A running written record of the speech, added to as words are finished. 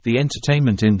The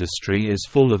entertainment industry is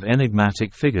full of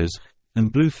enigmatic figures,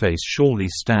 and Blueface surely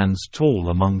stands tall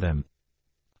among them.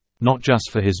 Not just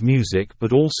for his music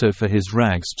but also for his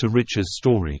rags to riches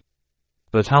story.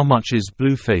 But how much is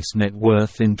Blueface net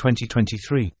worth in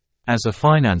 2023? As a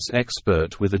finance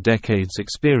expert with a decade's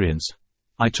experience,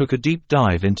 I took a deep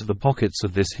dive into the pockets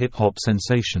of this hip-hop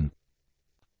sensation.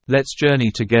 Let's journey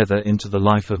together into the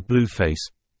life of Blueface,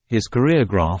 his career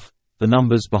graph, the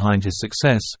numbers behind his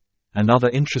success, and other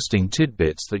interesting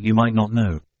tidbits that you might not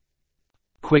know.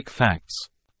 Quick facts.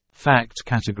 Fact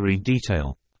category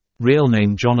detail. Real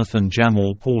name Jonathan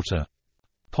Jamal Porter.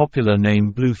 Popular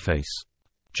name Blueface.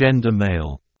 Gender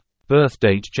male. Birth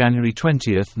date January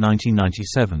 20,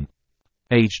 1997.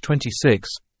 Age 26,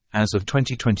 as of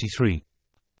 2023.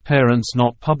 Parents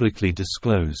not publicly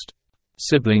disclosed.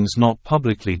 Siblings not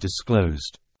publicly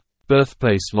disclosed.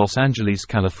 Birthplace Los Angeles,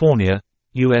 California,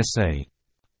 USA.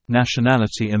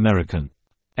 Nationality American.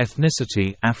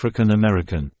 Ethnicity African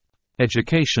American.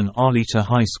 Education Arleta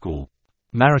High School.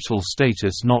 Marital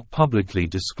status not publicly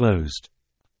disclosed.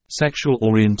 Sexual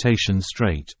orientation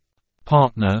straight.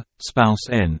 Partner, spouse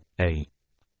N.A.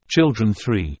 Children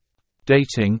 3.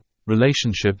 Dating,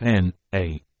 relationship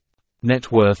N.A.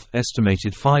 Net worth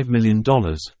estimated $5 million,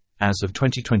 as of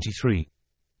 2023.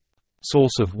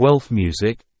 Source of wealth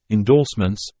music,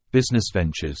 endorsements, business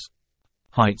ventures.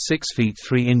 Height 6 feet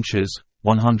 3 inches,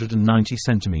 190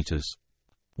 centimeters.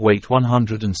 Weight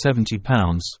 170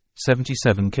 pounds,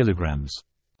 77 kilograms.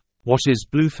 What is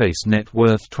Blueface net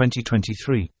worth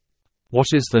 2023? What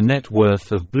is the net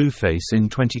worth of Blueface in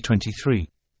 2023?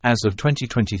 As of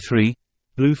 2023,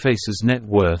 Blueface's net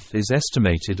worth is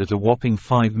estimated at a whopping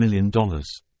 $5 million.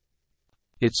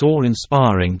 It's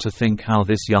awe-inspiring to think how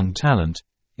this young talent,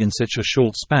 in such a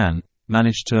short span,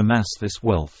 managed to amass this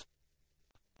wealth.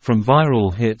 From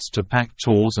viral hits to packed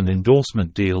tours and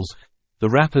endorsement deals, the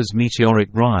rapper's meteoric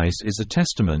rise is a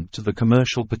testament to the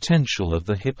commercial potential of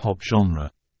the hip-hop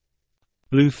genre.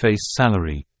 Blueface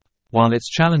salary. While it's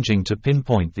challenging to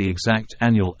pinpoint the exact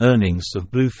annual earnings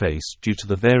of Blueface due to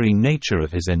the varying nature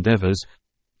of his endeavors,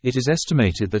 it is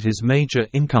estimated that his major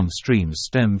income streams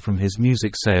stem from his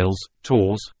music sales,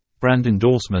 tours, brand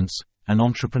endorsements, and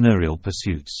entrepreneurial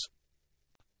pursuits.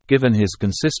 Given his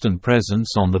consistent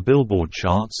presence on the Billboard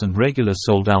charts and regular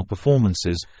sold-out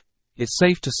performances, it's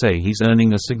safe to say he's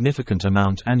earning a significant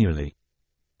amount annually.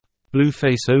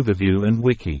 Blueface overview and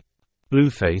wiki.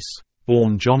 Blueface,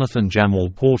 born Jonathan Jamal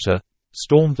Porter,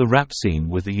 stormed the rap scene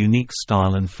with a unique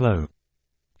style and flow.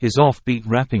 His offbeat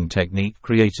rapping technique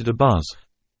created a buzz,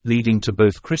 leading to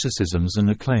both criticisms and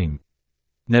acclaim.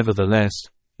 Nevertheless,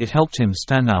 it helped him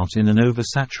stand out in an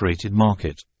oversaturated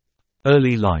market.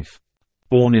 Early life.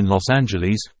 Born in Los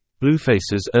Angeles,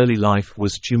 Blueface's early life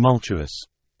was tumultuous.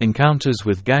 Encounters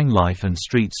with gang life and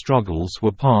street struggles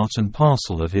were part and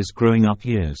parcel of his growing-up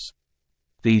years.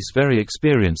 These very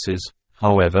experiences,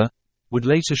 however, would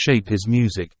later shape his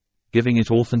music, giving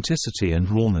it authenticity and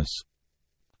rawness.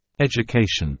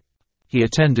 Education. He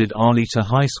attended Arleta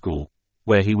High School,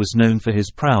 where he was known for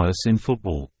his prowess in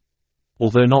football.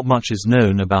 Although not much is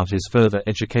known about his further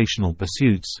educational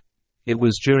pursuits, it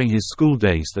was during his school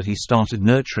days that he started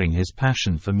nurturing his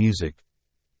passion for music.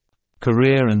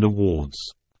 Career and awards.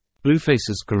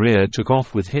 Blueface's career took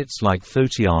off with hits like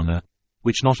Thotiana,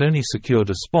 which not only secured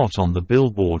a spot on the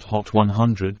Billboard Hot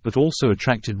 100 but also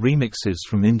attracted remixes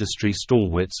from industry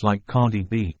stalwarts like Cardi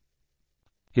B.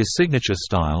 His signature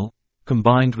style,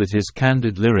 combined with his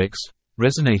candid lyrics,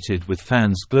 resonated with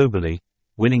fans globally,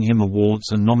 winning him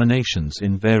awards and nominations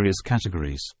in various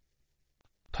categories.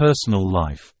 Personal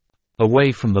life.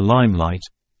 Away from the limelight,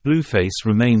 Blueface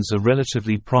remains a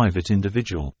relatively private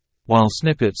individual. While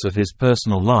snippets of his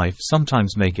personal life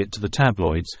sometimes make it to the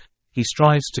tabloids, he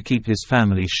strives to keep his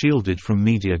family shielded from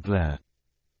media glare.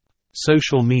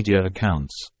 Social media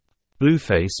accounts.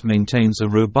 Blueface maintains a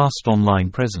robust online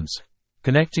presence,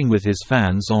 connecting with his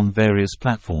fans on various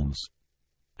platforms.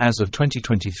 As of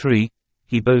 2023,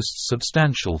 he boasts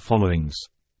substantial followings.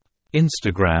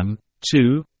 Instagram,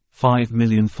 2.5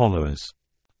 million followers.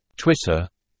 Twitter,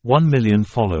 1 million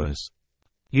followers.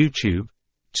 YouTube,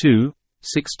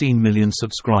 2.16 million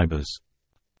subscribers.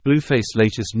 Blueface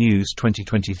latest news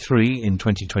 2023. In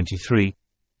 2023,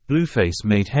 Blueface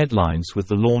made headlines with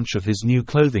the launch of his new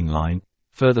clothing line,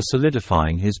 further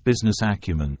solidifying his business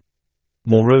acumen.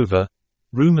 Moreover,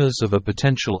 rumors of a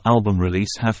potential album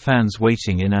release have fans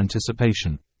waiting in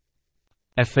anticipation.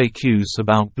 FAQs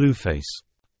about Blueface.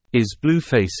 Is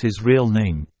Blueface his real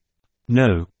name?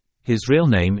 No. His real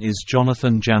name is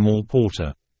Jonathan Jamal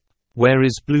Porter. Where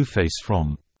is Blueface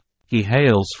from? He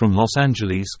hails from Los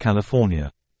Angeles,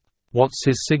 California. What's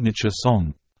his signature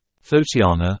song?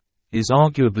 Thotiana is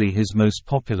arguably his most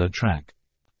popular track.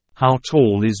 How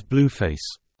tall is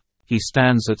Blueface? He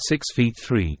stands at 6 feet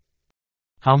 3.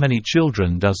 How many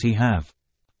children does he have?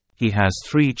 He has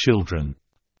 3 children.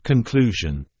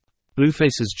 Conclusion.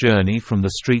 Blueface's journey from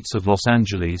the streets of Los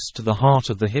Angeles to the heart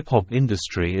of the hip-hop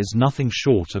industry is nothing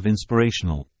short of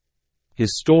inspirational.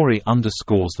 His story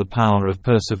underscores the power of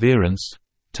perseverance,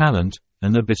 talent,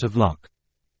 and a bit of luck.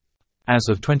 As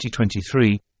of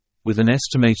 2023, with an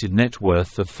estimated net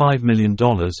worth of $5 million,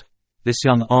 this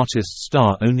young artist's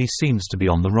star only seems to be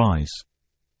on the rise.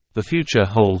 The future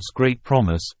holds great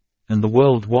promise, and the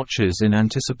world watches in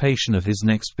anticipation of his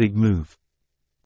next big move.